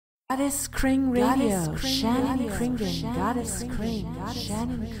Goddess KRING Radio, Shannon Kringen, Goddess KRING,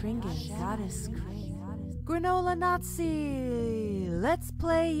 Shannon Kringen, Goddess KRING. Granola Nazi, let's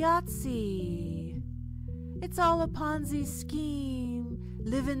play Yahtzee. It's all a Ponzi scheme,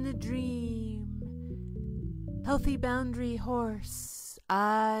 living the dream. Healthy boundary horse,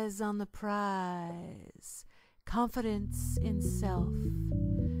 eyes on the prize, confidence in self.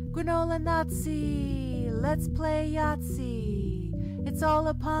 Granola Nazi, let's play Yahtzee. It's all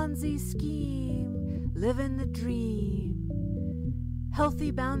a Ponzi scheme, living the dream.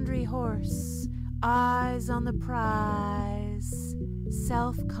 Healthy boundary horse, eyes on the prize,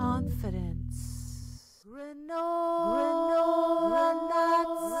 self-confidence. Granola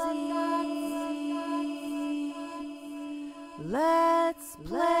Nazi, let's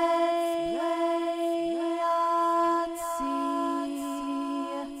play Yahtzee.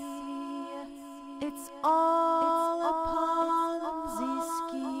 It's all a Ponzi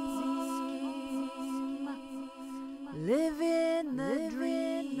scheme, living the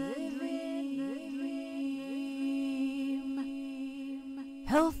dream.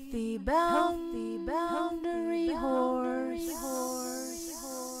 Healthy boundary horse,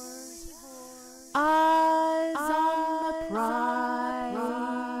 eyes on the prize,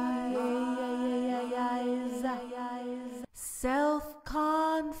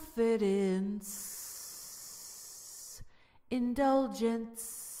 self-confidence,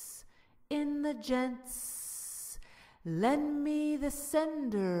 indulgence in the gents. Lend me the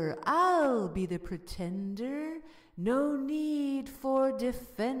sender, I'll be the pretender. No need for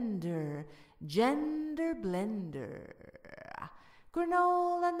defender, gender blender.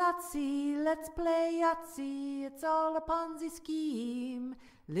 Granola Nazi, let's play Yahtzee. It's all a Ponzi scheme,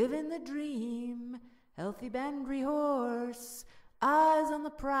 living the dream. Healthy boundary horse, eyes on the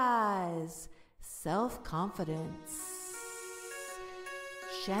prize, self-confidence.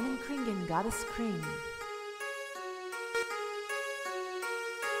 Shannon Kringen, Goddess KRING.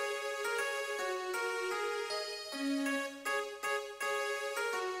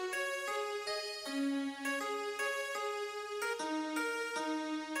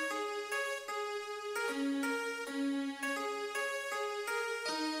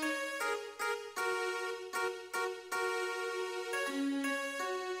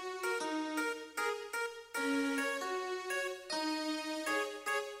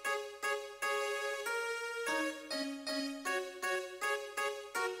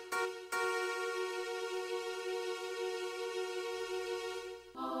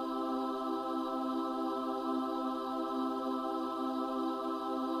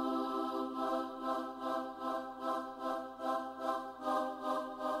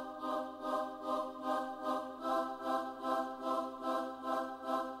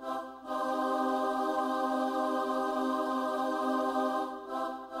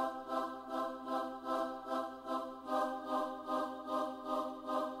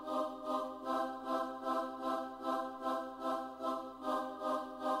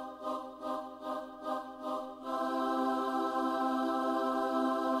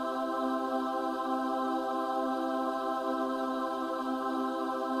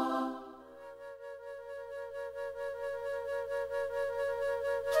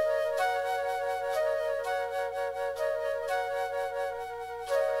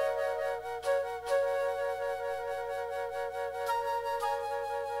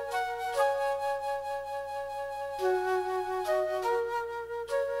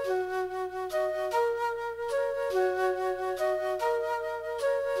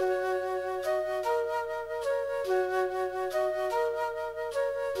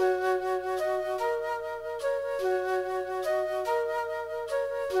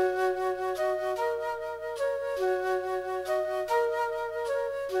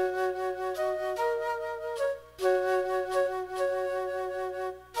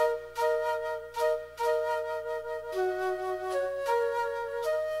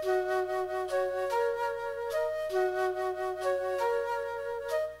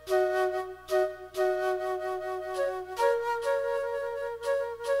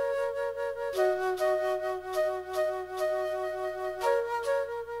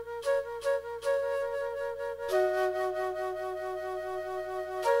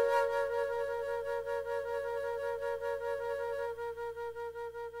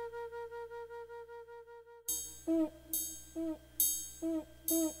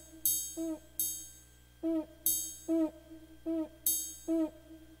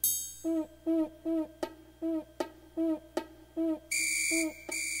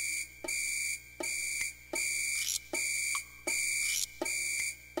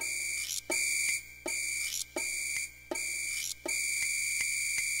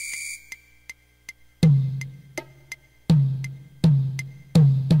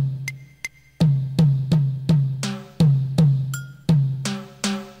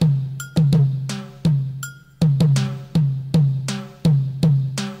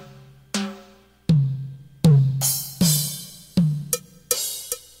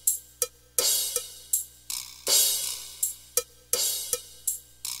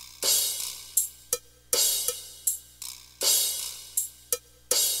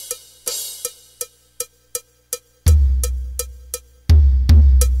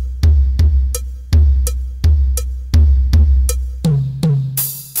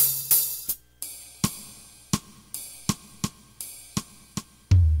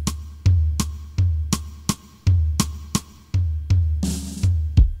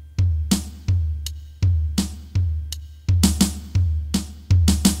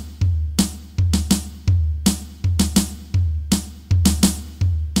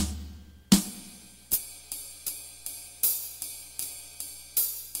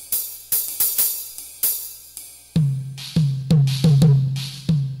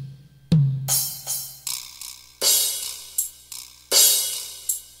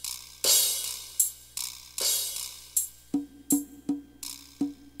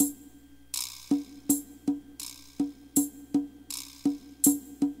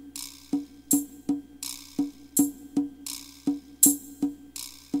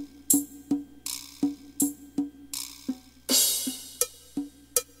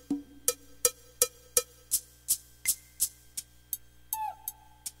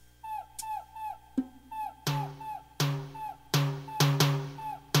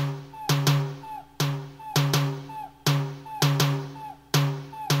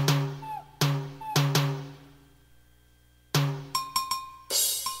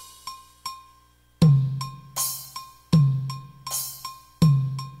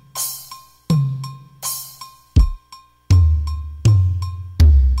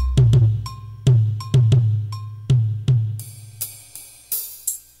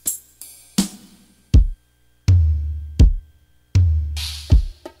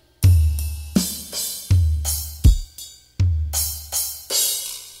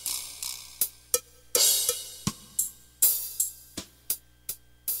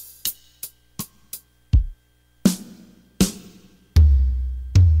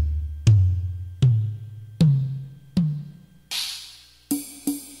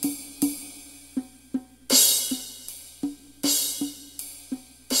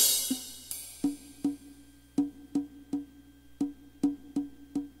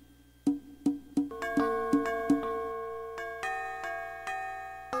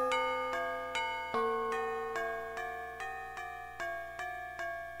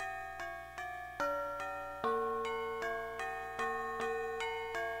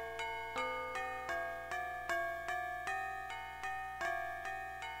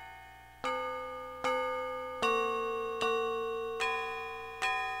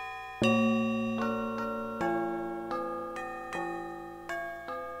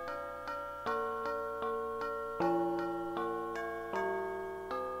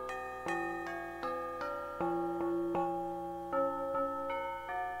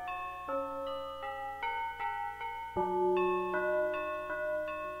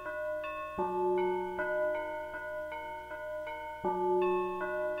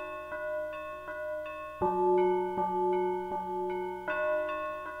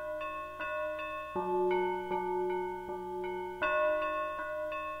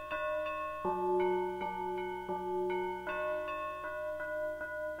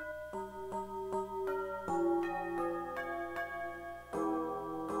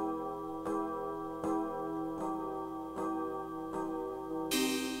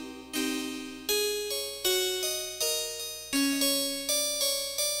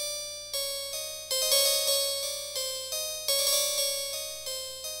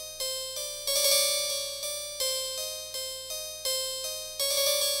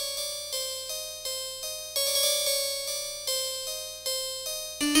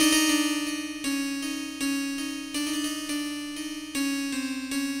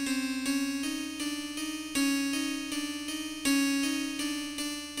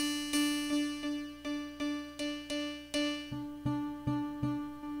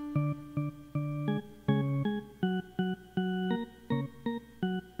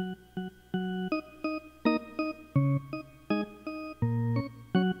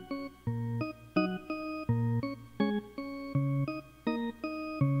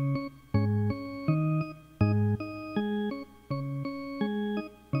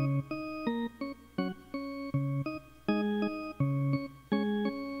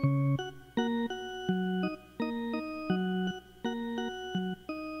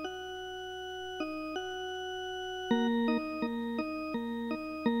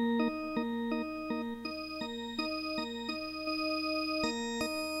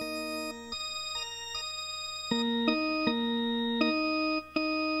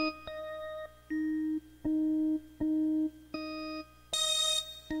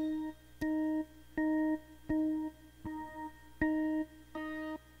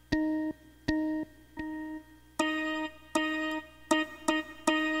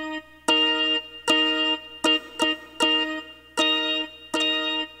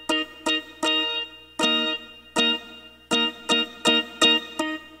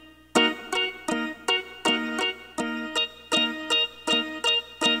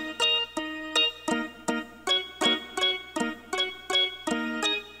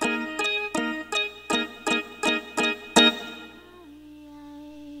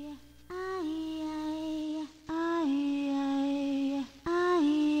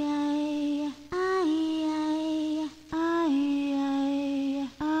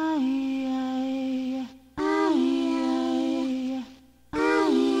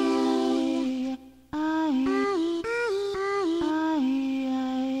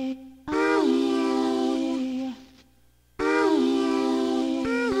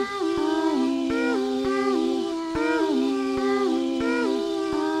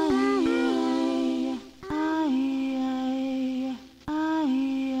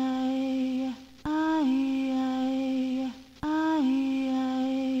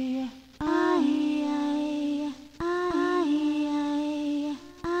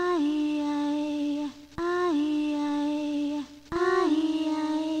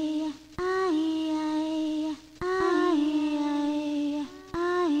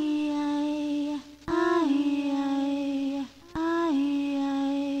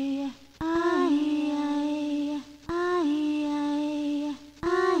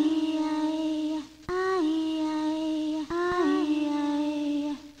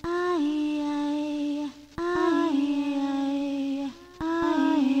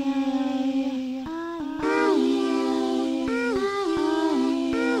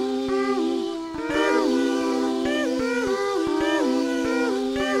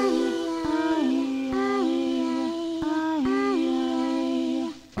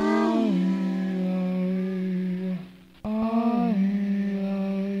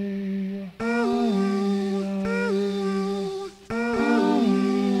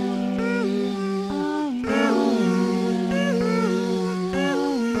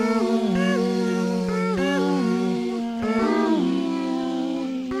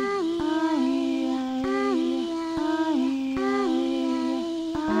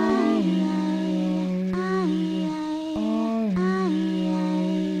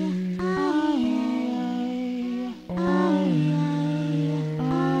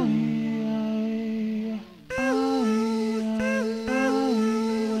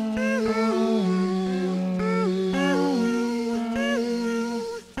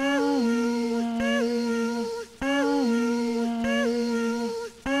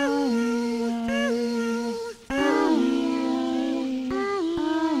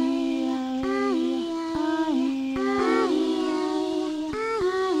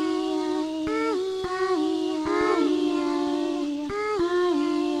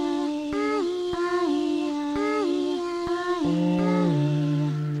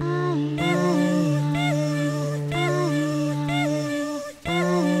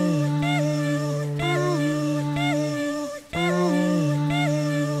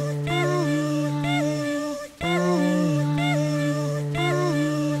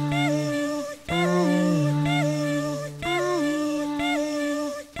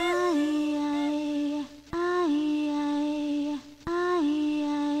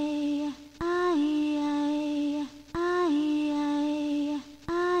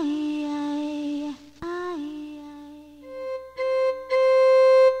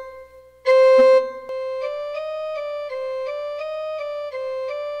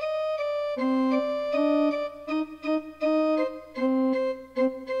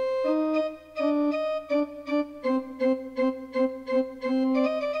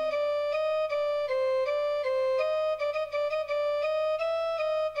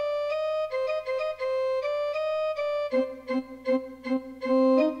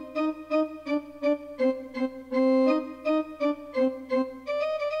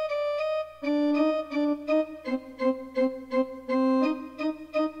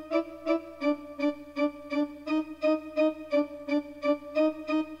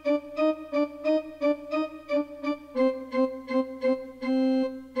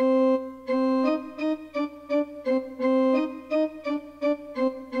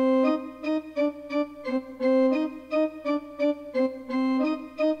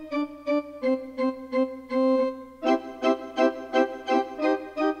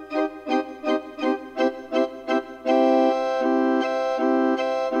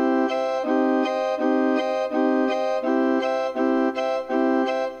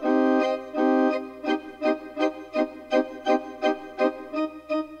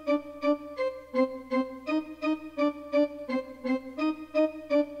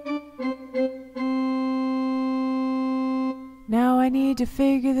 to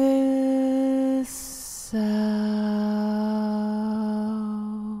figure this out.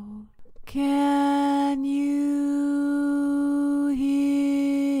 Can you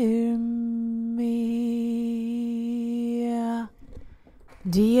hear me?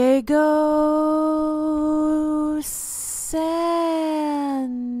 Diego, San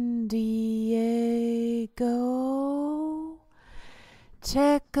Diego,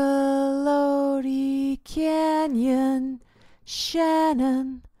 Tecolote Canyon,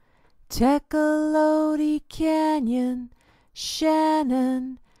 Shannon, Tecolote Canyon,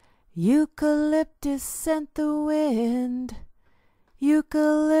 Shannon, eucalyptus sent the wind,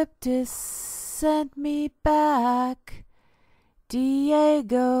 eucalyptus sent me back,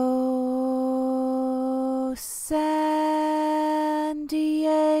 Diego, San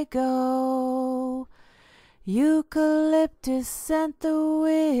Diego, eucalyptus sent the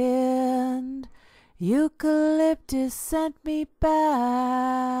wind, eucalyptus sent me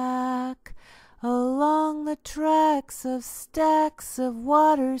back, along the tracks of stacks of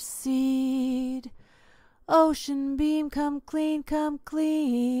water seed, ocean beam come clean,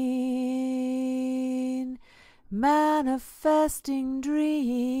 manifesting dreams,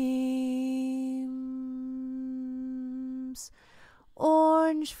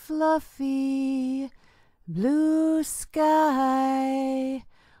 orange fluffy, blue sky,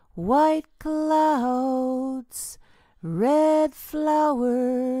 white clouds, red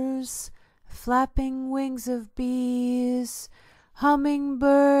flowers, flapping wings of bees,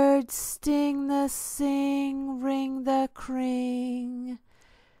 hummingbirds sting the sing, ring the kring,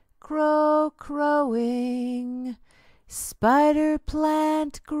 crow crowing, spider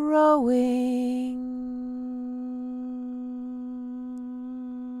plant growing,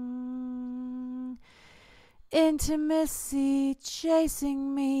 intimacy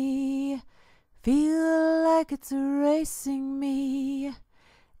chasing me, feel like it's erasing me,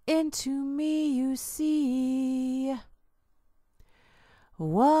 into me you see.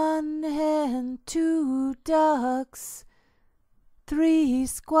 One hen, two ducks, three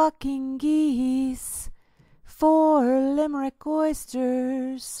squawking geese, four limerick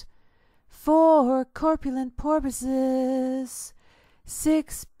oysters, four corpulent porpoises,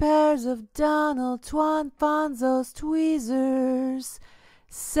 six pairs of Donald Fonzo's tweezers,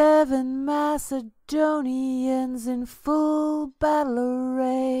 seven Macedonians in full battle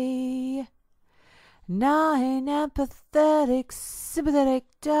array, nine empathetic, sympathetic,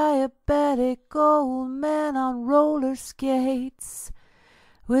 diabetic old men on roller skates,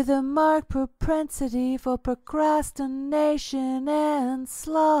 with a marked propensity for procrastination and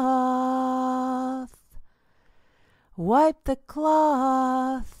sloth. Wipe the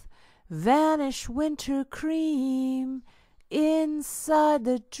cloth, vanish winter cream, inside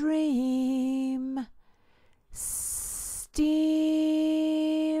the dream, steam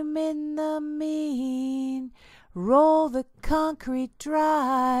in the mean, roll the concrete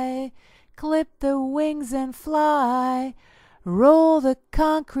dry, clip the wings and fly, roll the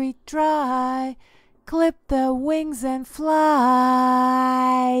concrete dry, clip the wings and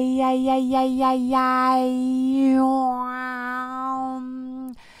fly.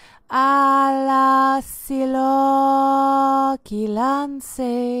 Ala silo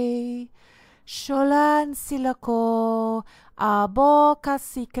kilanse, sholan silako, aboka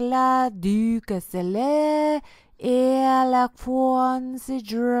sikla du kasele, et la kwon si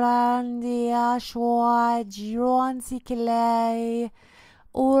dran dia shwa jiron sikle,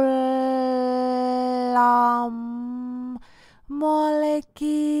 ulam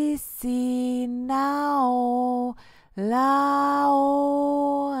moleki si nao,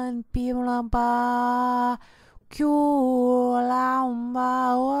 lao and pimlamba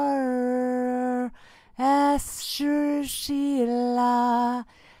kulamba or es shila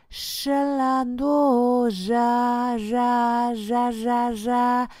shalando ja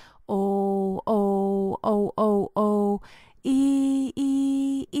oh e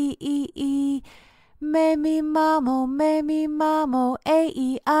me me mamo a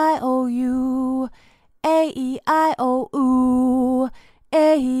e I o u a e I o u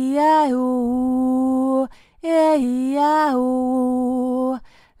a e I o a e I o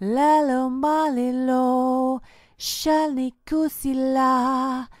lalo malilo shalni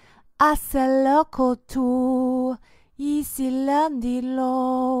kusila aselokotu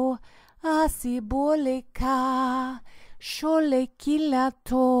isilandilo asiboleka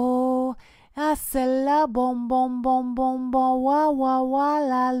sholekilato asela bom wa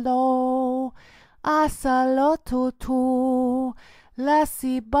la lo asalototo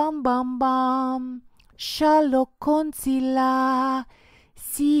lasi bam shalokonsila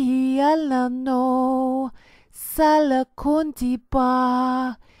si alano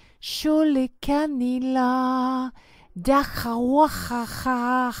Salakuntipa, Shulikanila, Dacha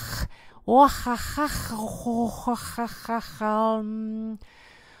wachachach, wachachach,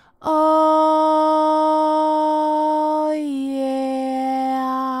 oh yeah.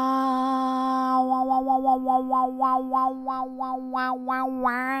 Wow, wow, wow, wow, wow, wow, wow, wow, wow, wow, wow,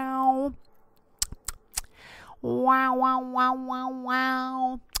 wow. Wow, wow, wow, wow,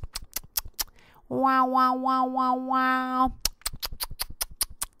 wow. Wow, wow, wow, wow, wow.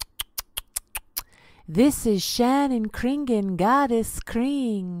 This is Shannon Kringen, Goddess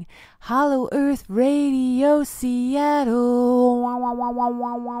KRING, Hollow Earth Radio, Seattle. Wow, wow, wow, wow,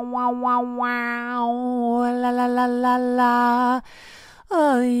 wow, wow, wow, wow, wow. La, la, la, la, la.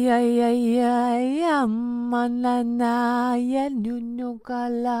 Oh, yeah, yeah, yeah, yeah, manana, yeah,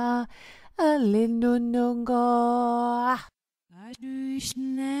 nunugala, alinunugo.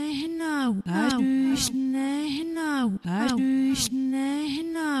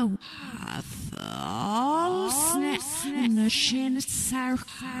 The shin sour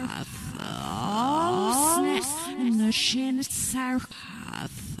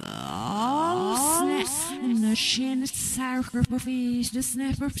fees, the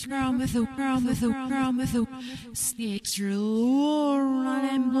snapper scrum with a snakes rule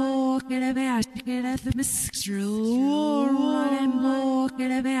and block at a basket at the misks rule and block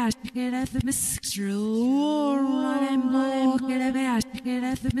at a basket at the misks rule and block at a basket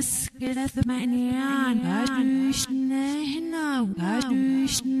at the misket at the manian. I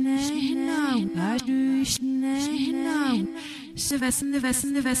do Sevessen, the vest.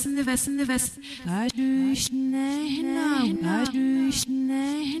 I do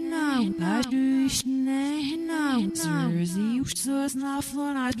Zerzy, už co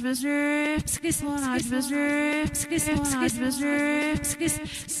znaflon, adverzerpskis,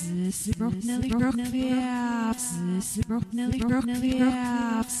 Sissy Nelly Brocknelly,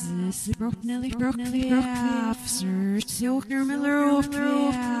 Sir Silker Miller of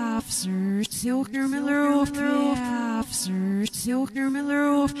Silker Miller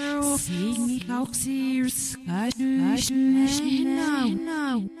of Signy Hawksiers, I do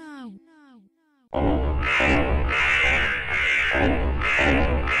now.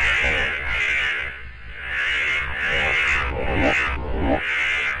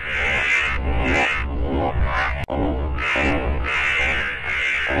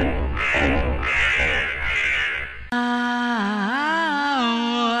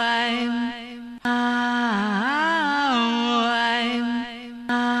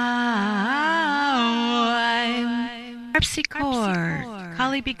 Harpsichord,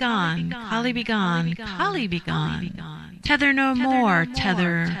 Collie be gone, tether no more,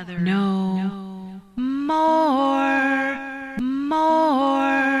 tether no more.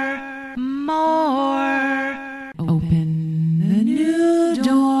 Open the new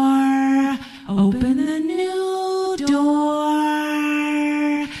door, open the new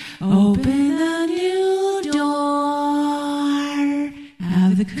door, open the new door.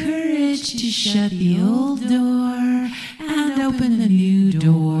 Have the courage to shut the old door and open the new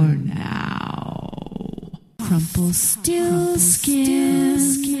door now. Crumple still skin,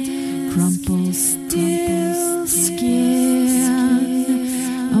 crumple still skin,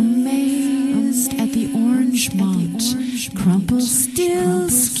 amazed at the orange mont, crumple still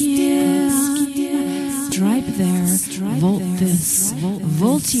skin, stripe there, volt this,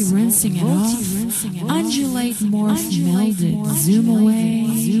 volty rinsing it off, undulate morph melded, zoom away,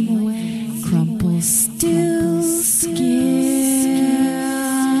 crumple still skin.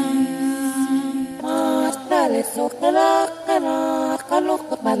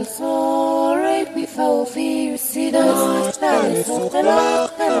 Before fear see us,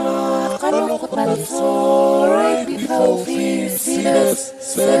 before fear see us,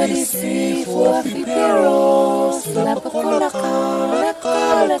 33 for Fiperos, la cocolata,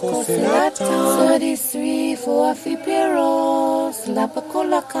 33 for Fiperos, la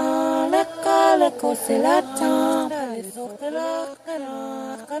cocolata, la cocolata,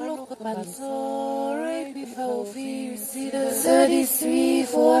 before fear see us, 33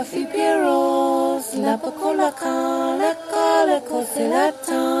 for Fiperos, la cocolata, la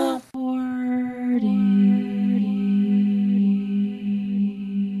cocolata.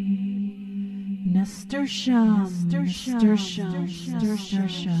 Nasturtium,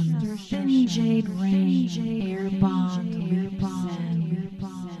 thin jade rain, air bond,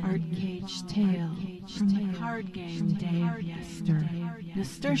 art cage tail, from the card game day of yester.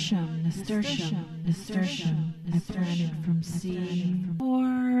 Nasturtium, I planted from sea.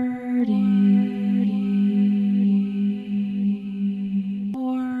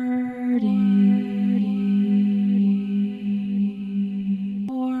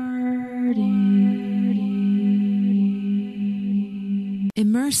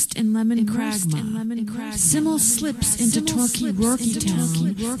 Immersed in lemon cragma, Simmel slips into Torquay Rorky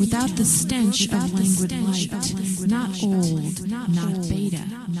Town without the stench of languid light. Not old, not beta.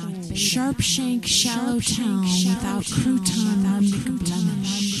 Sharp shank, shallow town without crouton limbic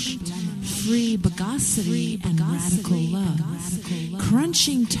blemish. Free bogosity and radical love.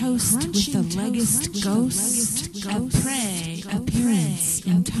 Crunching toast with the leggist ghost. A prey appearance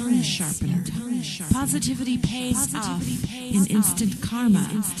in tongue sharpener. Positivity pays off in instant karma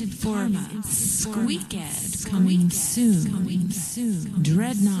for squeakhead coming soon.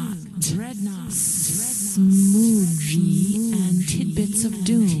 Dreadnought, smoogie and tidbits of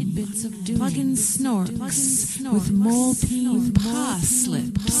doom. Plug-in snorks with mole-peen paw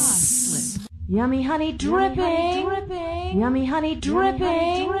slips. Yummy honey dripping, yummy honey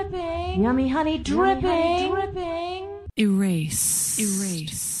dripping, yummy honey dripping. Erase.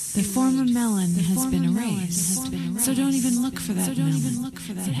 The former melon has been erased, so don't even look for that melon.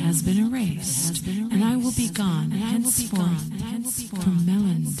 It has been erased, and I will be gone henceforth from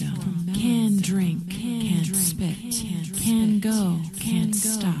melondom. Can drink, can't spit. Can go, can't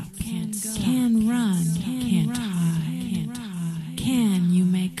stop. Can run, can't hide. Can you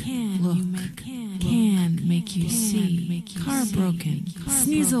make look? Can make you see. Car broken.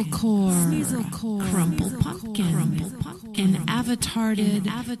 Sneasel core. Crumple pumpkin. An avatarded,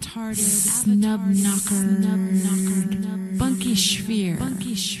 snub knocker, bunky sphere.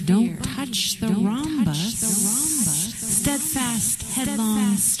 Don't touch the rhombus. Steadfast,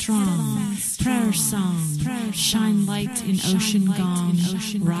 headlong, strong. Prayer song. Shine light in ocean gong.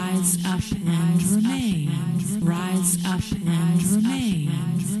 Rise up and remain. Rise up and remain.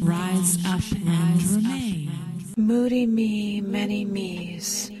 Rise up and remain. Moody me, many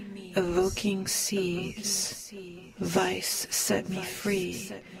me's, evoking seas. Vice set me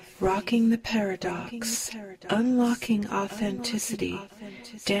free, rocking the paradox, unlocking authenticity,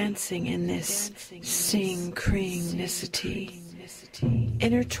 dancing in this sing-kring-nicity.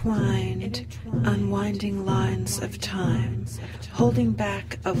 Intertwined, unwinding lines of time, holding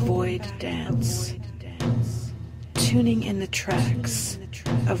back a void dance, tuning in the tracks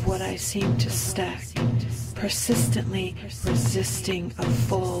of what I seem to stack, persistently resisting a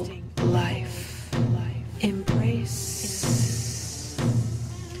full life. Embrace,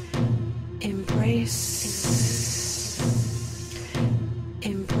 embrace,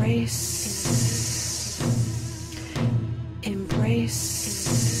 embrace,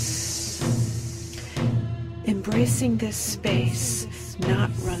 embrace, embracing this space, not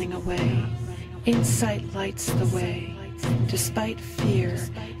running away. Insight lights the way, despite fear,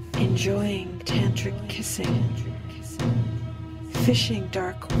 enjoying tantric kissing, fishing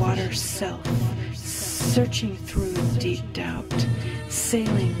dark water self, searching through deep doubt,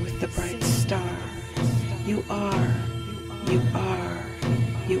 sailing with the bright star. You are, you are,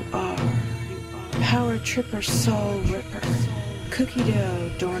 you are. Power tripper, soul ripper, cookie dough,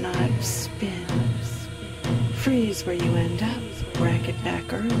 doorknob spin. Freeze where you end up, rack it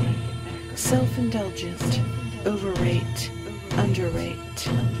back early. Self-indulgent, overrate, underrate.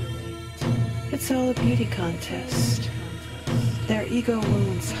 It's all a beauty contest. Their ego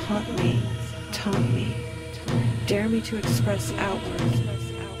wounds haunt me, taunt me, dare me to express outward.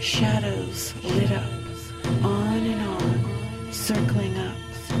 Shadows lit up, on and on, circling up.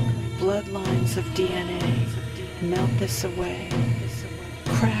 Bloodlines of DNA, melt this away.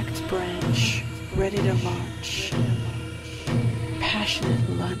 Cracked branch, ready to launch. Passionate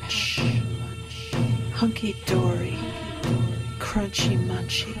lunch. Hunky-dory, crunchy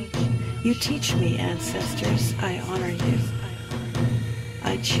munchy. You teach me, ancestors, I honor you.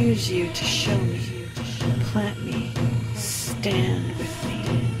 I choose you to show me, plant me, stand with me.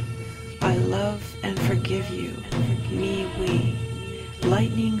 I love and forgive you, me, we.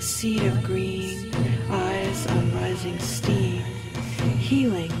 Lightning seed of green, eyes on rising steam.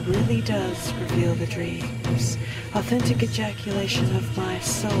 Healing really does reveal the dreams. Authentic ejaculation of my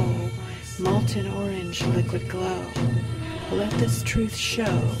soul, molten orange liquid glow. Let this truth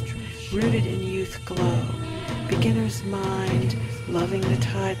show, rooted in youth glow. Beginner's mind, loving the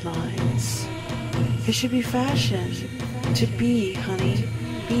tide lines. It should be fashion to be, honey,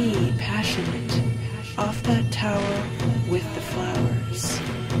 be passionate. Off that tower with the flowers.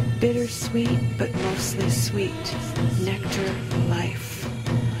 Bittersweet, but mostly sweet. Nectar, life.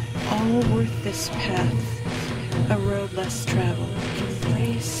 All worth this path. A road less traveled.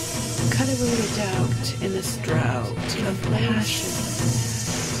 Embrace. Cut away the doubt in this drought of passion.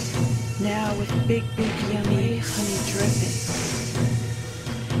 Now with big, yummy honey dripping.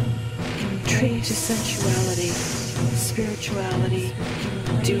 Intrigue to sensuality, spirituality,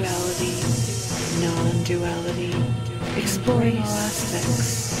 duality, non-duality, exploring all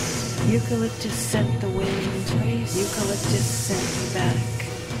aspects. Eucalyptus scent the wind, eucalyptus scent me back.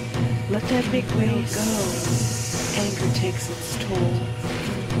 Let that big whale go, anger takes its toll.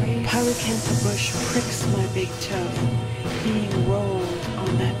 Pyracantha bush pricks my big toe, being rolled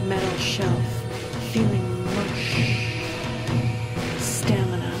on that metal shelf, feeling mush.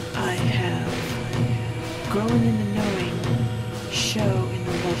 Stamina I have, growing in the knowing, show in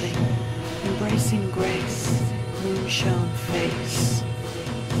the loving, embracing grace, moonshone face.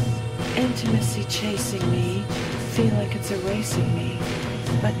 Intimacy chasing me, feel like it's erasing me,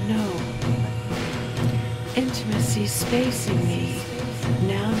 but no. Intimacy spacing me,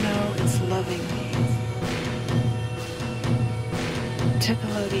 now know it's loving me.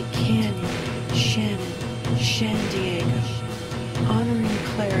 Tepelody Canyon, Shannon, San Diego, honoring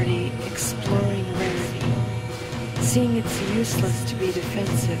clarity, exploring rarity, seeing it's useless to be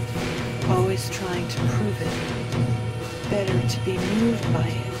defensive, always trying to prove it, better to be moved by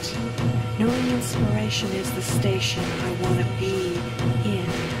it, knowing inspiration is the station I want to be in,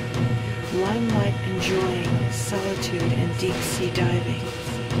 limelight enjoying solitude and deep sea diving,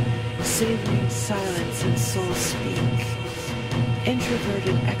 savoring silence and soul speak.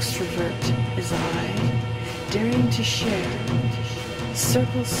 Introverted extrovert is I, daring to share.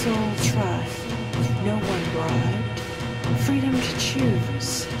 Circle soul tribe, no one bribed. Freedom to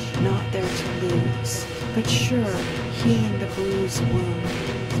choose, not there to lose, but sure, healing the blues wound.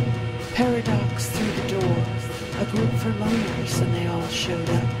 Paradox through the door, a group for loners, and they all showed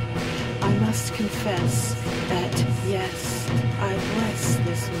up. I must confess that, yes, I bless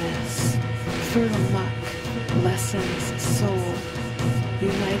this mess. Fertile muck, lessons, soul,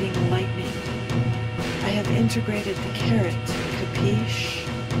 uniting lightning. I have integrated the carrot, capiche?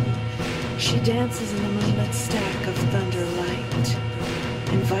 She dances in the moonlit stack of thunder light,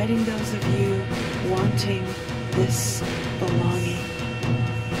 inviting those of you wanting this belonging.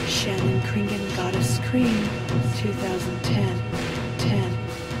 Shannon Kringen, Goddess KRING, 2010, 10,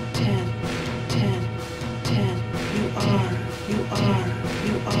 10, 10, 10. You are, you are,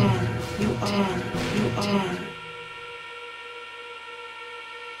 you are, you are, you are.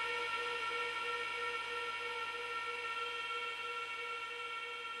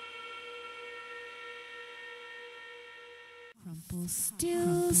 Crumple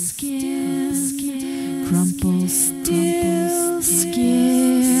still skin, crumple still skin,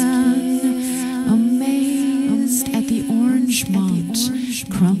 amazed at the orange mont,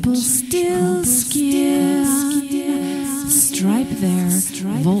 crumple still skin, stripe there,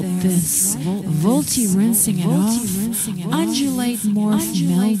 volt this, volty rinsing it off, undulate morph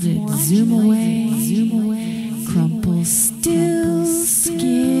melded, zoom away, crumple still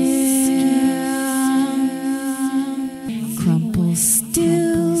skin. Crumple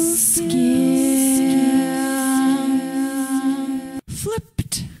still skin.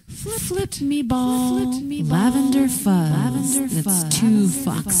 Flipped me ball. Lavender fuzz. That's too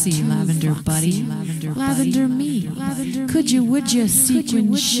foxy, lavender buddy. Lavender me. Would you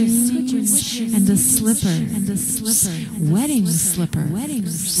sequin shoes and a slipper. Wedding slipper.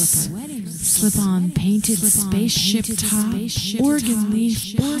 Slip on painted spaceship top. Organ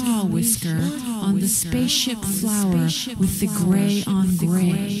leaf paw whisker on the spaceship flower with the gray on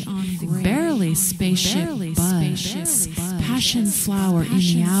gray. Barely spaceship buds. Passion flower in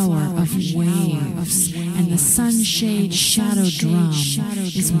the hour of waves. And the sunshade shadow drum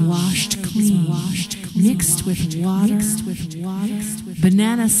is washed clean. Mixed with water.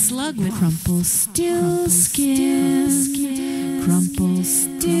 Banana slug with crumple still skin. Crumple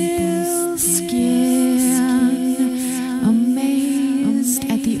still skin. Amazed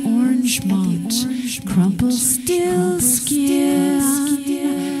at the orange mont. Crumple still skin.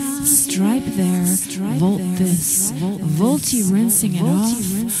 Stripe there, volt this, volty rinsing it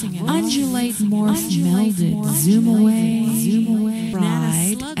off, undulate morph melded, zoom away,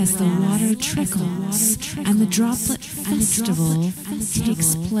 ride as the water trickles, and the droplet festival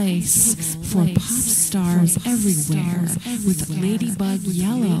takes place for pop stars everywhere, with ladybug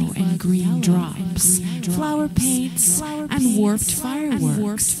yellow and green drops, flower paints, and warped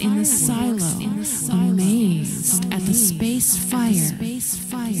fireworks in the silo, amazed at the space fire,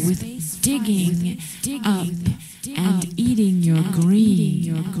 with digging up and eating your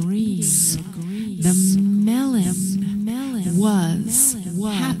greens. The melon was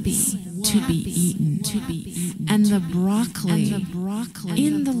happy to be eaten, and the broccoli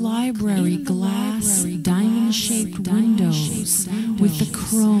in the library glass diamond-shaped windows with the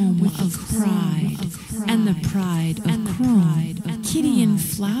chrome of pride and the pride of chrome, kitty and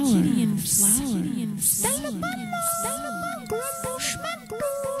flowers,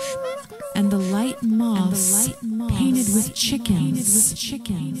 and the light moss painted painted with chickens,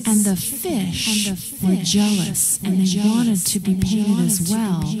 and the fish were jealous, and they wanted to be painted as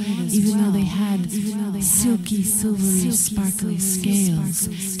well, even though they had silky, silvery, sparkly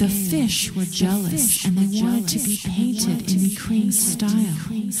scales. The fish were jealous, and they wanted to be painted in the Kring style.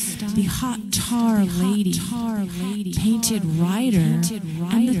 The hot tar lady, painted rider,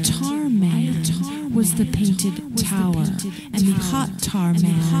 and the tar man was the painted tower, and the hot tar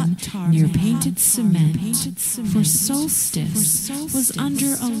man near painted cement for solstice was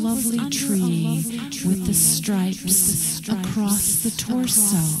under a lovely tree with the stripes across the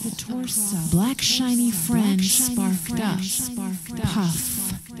torso. Black shiny fringe sparked up,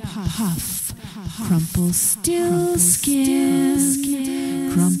 puff, puff, crumple still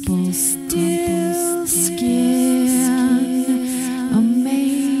skin, crumple still skin,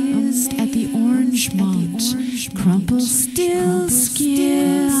 amazed at the orange mont, crumple still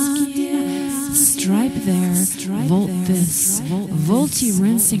skin, stripe there, volt this, volty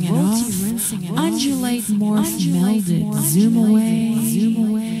rinsing it off, undulate morph melded, zoom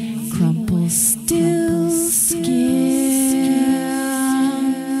away, crumple still skin.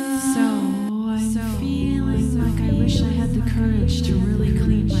 So I'm feeling like I wish I had the courage to really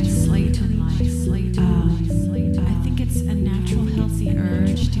clean my slate in life. I think it's a natural, healthy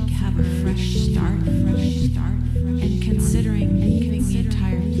urge to have a fresh start. And considering leaving the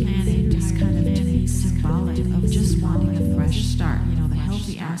entire planet is kind of, to me, symbolic of just wanting a fresh start. You know, the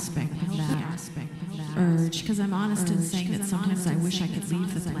healthy aspect of that urge. Because I'm honest in saying that sometimes I wish I could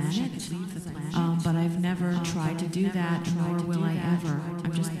leave the planet, but I've never tried to do that, nor will I ever.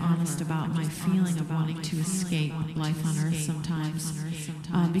 I'm just honest about my feeling of wanting to escape life on Earth sometimes,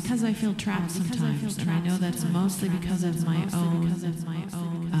 because I feel trapped sometimes, and I know that's mostly because of my own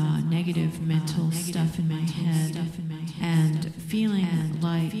negative mental stuff in my head, and feeling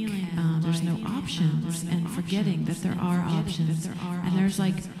like there's no options, and forgetting that there are options, and there's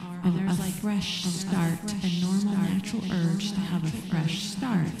like a fresh start, a normal, natural urge to have a fresh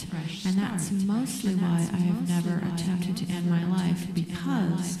start. And that's mostly why I have never attempted to end my life,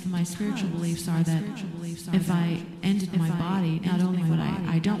 because my spiritual beliefs are that if I ended my body, not only would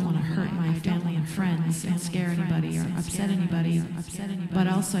I don't want to hurt my family and friends and scare anybody or upset anybody, but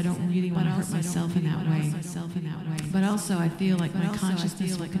also I don't really want to hurt myself in that way. But also I feel like my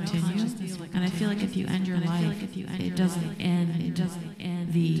consciousness will continue, and I feel like if you end your life, it doesn't end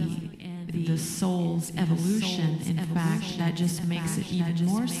the soul's evolution. In fact, that just makes it even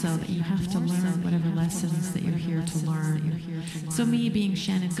more so that you have to learn whatever lessons that you're here to learn. So me being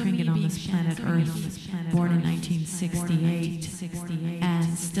Shannon Kringen on this planet Earth, born in 1968,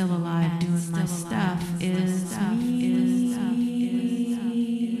 and still alive doing my stuff, is me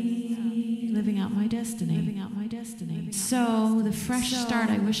living out my destiny. So the fresh start,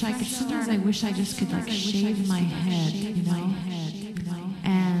 I wish I could. Sometimes I wish I just could like shave my head, you know.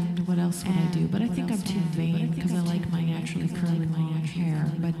 And what else would I do? But I think I'm too vain because I like my naturally curly long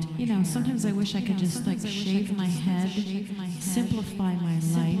hair. But you know, sometimes I wish I could just like shave my head, simplify my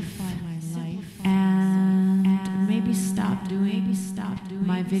life, and maybe stop doing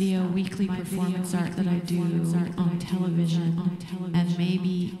my video weekly performance art that I do on television, and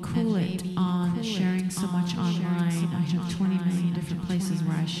maybe cool it on sharing so much online. I have 20 million different places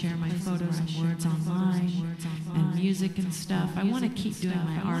where I share my photos and words online, and music and stuff. I want to keep doing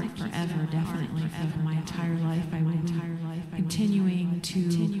my art forever, definitely, for my entire life. I will be continuing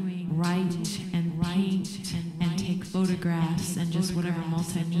to write and paint and take photographs and just whatever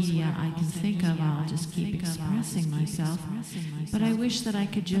multimedia I can think of. I'll just keep expressing myself. But I wish that I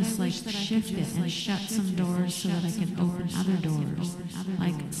could just like shift it and shut some doors so that I can open other doors.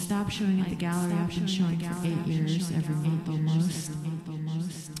 Like stop showing at the gallery I've been showing for 8 years, every month almost.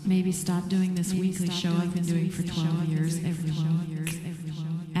 Maybe stop doing this weekly show I've been doing for 12 years, every month.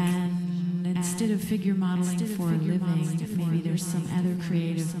 And instead of figure modeling for a living, maybe there's some other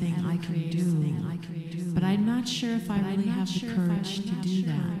creative thing I can do. But I'm not sure if I really have the courage to do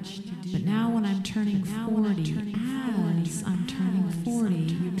that. But now when I'm turning 40, as I'm turning 40,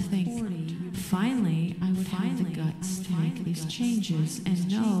 you'd think, finally, I would have the guts to make these changes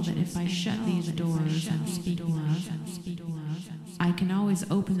and know that if I shut these doors I'm speaking of, I can always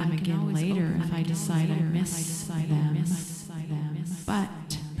open them again later if I decide I miss them.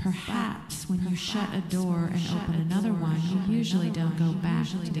 But perhaps when you shut a door and open another one, you usually don't go back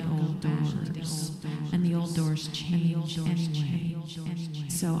to the old doors. And the old doors change anyway.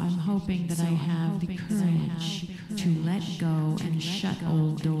 So I'm hoping that I have the courage to let go and shut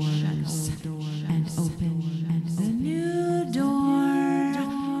old doors and open the new door.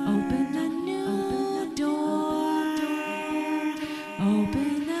 Open the new door.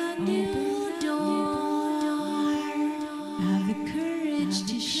 Open the new door.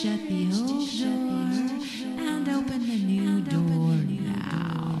 shut the old door and open the new door now.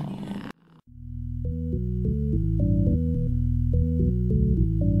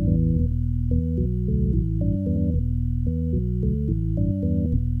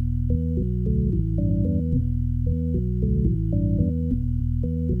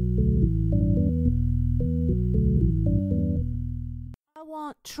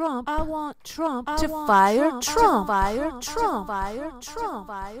 I want Trump to fire Trump.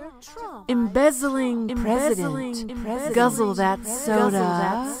 Embezzling president. Guzzle that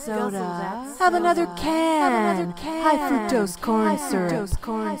soda. Have another can. High fructose corn syrup.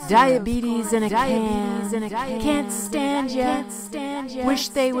 Diabetes in a can. Can't stand ya. Wish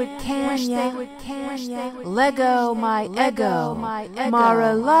they would can ya. Lego my ego.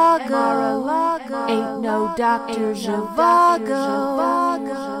 Mar-a-Lago. Ain't no Dr.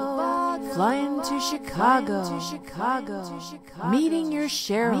 Zhivago. Flying to Chicago. Meeting your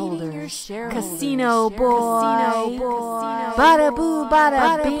shareholders. Casino boy. Bada boo,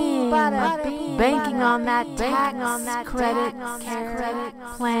 bada bing. Banking on that tax credit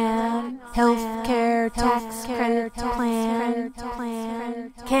plan. Healthcare tax credit plan.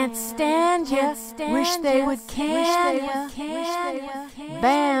 Can't stand ya. Wish they would can ya.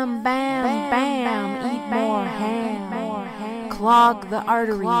 Bam, bam, bam. Eat more ham. Clog the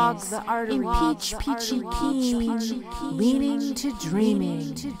arteries. Impeach peachy keen. Leaning to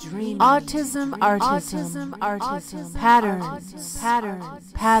dreaming. Autism.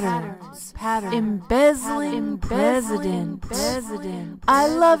 Patterns. Embezzling president. I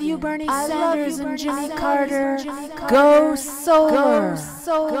love you, Bernie Sanders and Jimmy Carter. Go solar.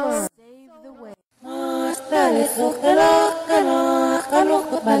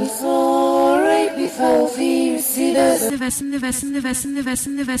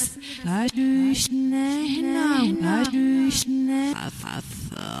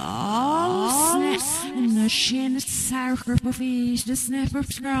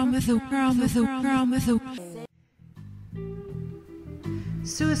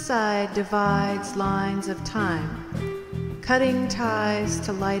 Suicide divides lines of time, cutting ties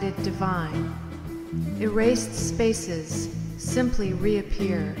to lighted divine. Erased spaces simply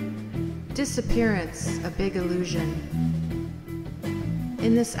reappear, disappearance a big illusion.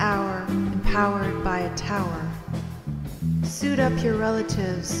 In this hour, empowered by a tower, suit up your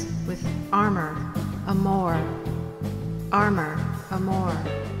relatives with armor, amor.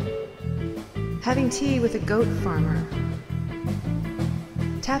 Having tea with a goat farmer,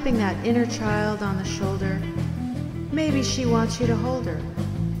 tapping that inner child on the shoulder. Maybe she wants you to hold her.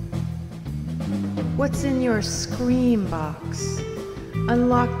 What's in your scream box?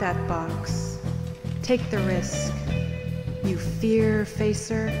 Unlock that box. Take the risk, you fear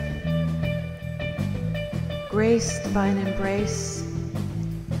facer. Graced by an embrace,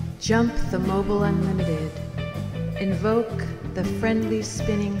 jump the mobile unlimited. Invoke the friendly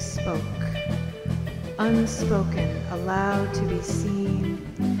spinning spoke. Unspoken, allowed to be seen.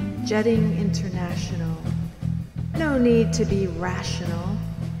 Jetting international. No need to be rational.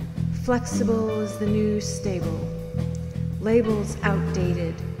 Flexible is the new stable. Labels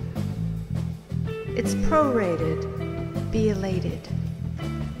outdated. It's prorated. Be elated.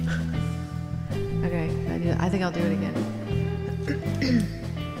 Okay, I think I'll do it again.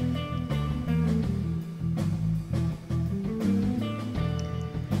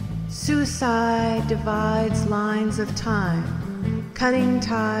 Suicide divides lines of time, cutting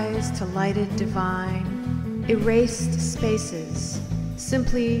ties to lighted divine. Erased spaces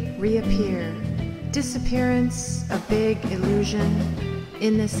simply reappear. Disappearance a big illusion.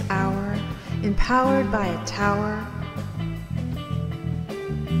 In this hour, empowered by a tower.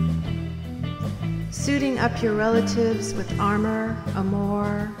 Suiting up your relatives with armor,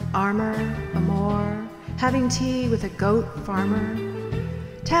 amor. Having tea with a goat farmer.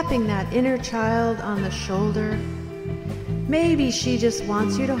 Tapping that inner child on the shoulder. Maybe she just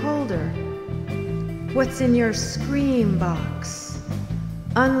wants you to hold her. What's in your scream box?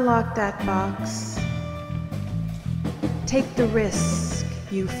 Unlock that box. Take the risk,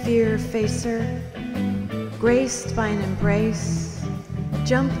 you fear facer. Graced by an embrace,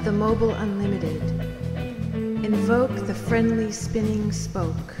 jump the mobile unlimited. Invoke the friendly spinning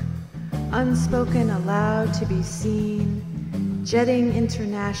spoke. Unspoken, allowed to be seen. Jetting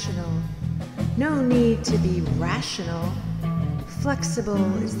international. No need to be rational.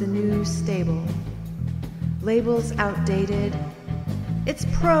 Flexible is the new stable. Labels outdated. It's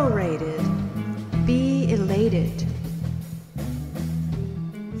prorated. Be elated.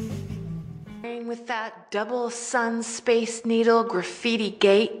 With that double sun space needle graffiti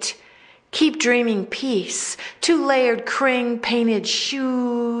gate, Keep dreaming peace. 2-layered Kring painted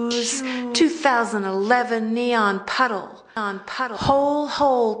shoes. 2011 neon puddle.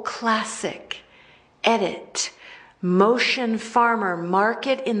 Whole classic. Edit. Motion farmer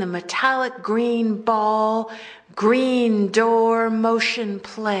market in the metallic green ball. Green door motion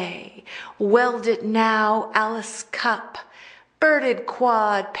play. Weld it now Alice Cup. Birded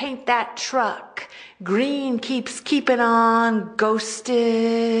quad, paint that truck. Green keeps keeping on.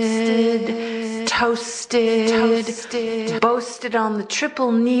 Ghosted, toasted, boasted on the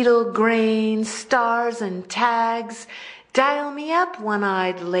triple needle grain. Stars and tags. Dial me up,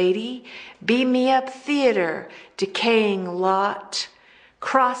 one-eyed lady. Beam me up theater. Decaying lot.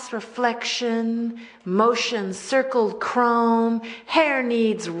 Cross reflection, motion circled chrome, hair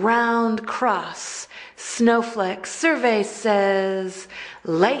needs round cross. Snowflake survey says,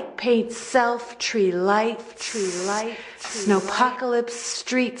 light paint self, tree light, snowpocalypse,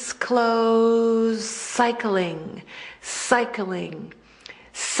 streets close, cycling.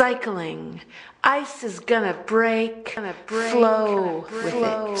 Ice is gonna break, flow with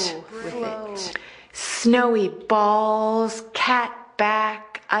it. Snowy balls, cat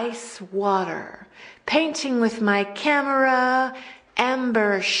back, ice water. Painting with my camera,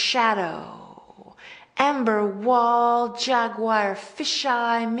 amber shadow. Amber wall, jaguar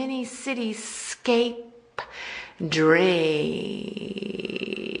fisheye, mini cityscape, drain.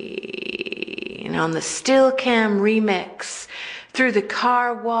 On the Stillcam remix, through the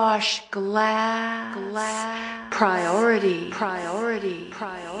car wash glass. Priority.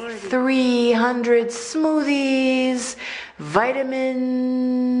 300 smoothies,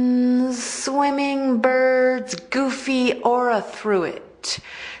 vitamins, swimming birds, goofy aura through it.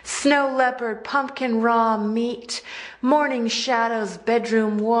 Snow leopard, pumpkin raw meat, morning shadows,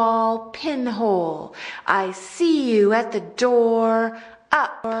 bedroom wall, pinhole. I see you at the door,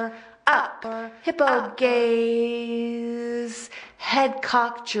 up, hippo gaze, head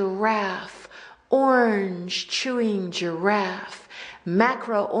cocked giraffe, orange chewing giraffe,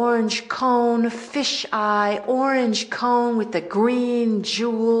 macro orange cone, fish eye, orange cone with the green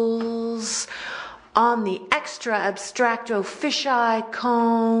jewels. On the extra abstracto fisheye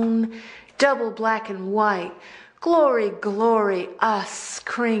cone, double black and white. Glory, glory, us,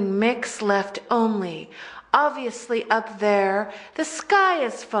 Kring mix left only. Obviously up there, the sky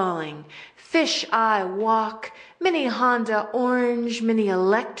is falling. Fish eye walk, mini Honda orange, mini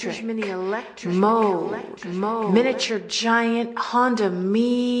electric, mode, miniature giant Honda me.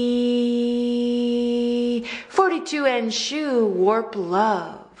 42N shoe, warp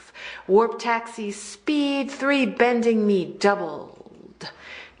love. Warp taxi speed, 3 bending me doubled,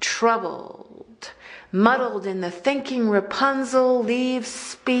 troubled, muddled in the thinking Rapunzel, leaves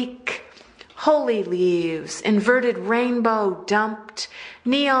speak, holy leaves, inverted rainbow dumped,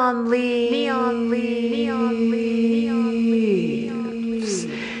 neon leaves,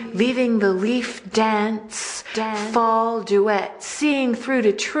 leaving the leaf dance, fall duet, seeing through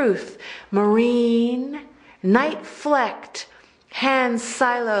to truth, marine, night flecked, hand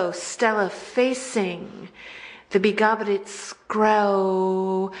silo, stella facing, the begobbeted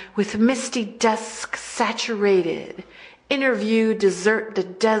scrow, with misty dusk saturated, interview desert the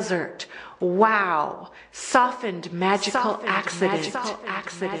desert, wow, softened magical accident,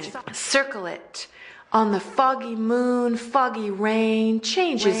 circle it, on the foggy moon, foggy rain,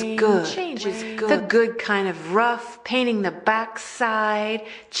 change is good, the good kind of rough, painting the backside,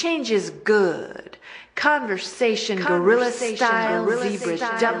 change is good. Conversation, gorilla style, zebra,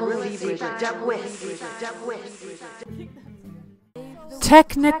 double whisk.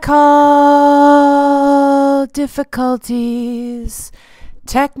 Technical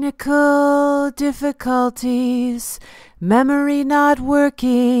difficulties, memory not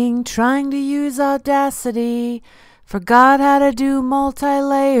working, trying to use Audacity, forgot how to do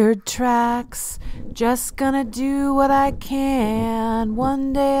multi-layered tracks, just gonna do what I can,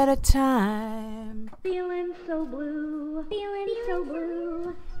 one day at a time. Feeling so blue, feeling so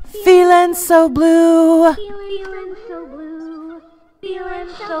blue, feeling so blue, feeling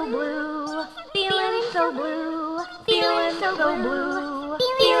so blue, feeling so blue, feeling so blue,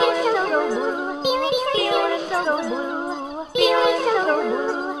 feeling so blue, feeling so blue, feeling so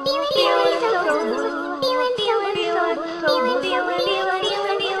blue, feeling so blue,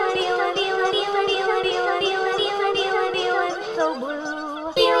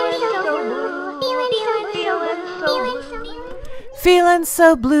 feeling so blue, feeling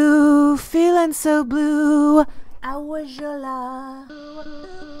so blue, feeling so blue. Awajola,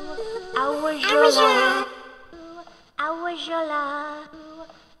 awajola, awajola,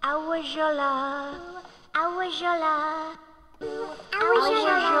 awajola, awajola,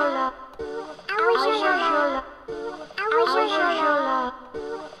 awajola,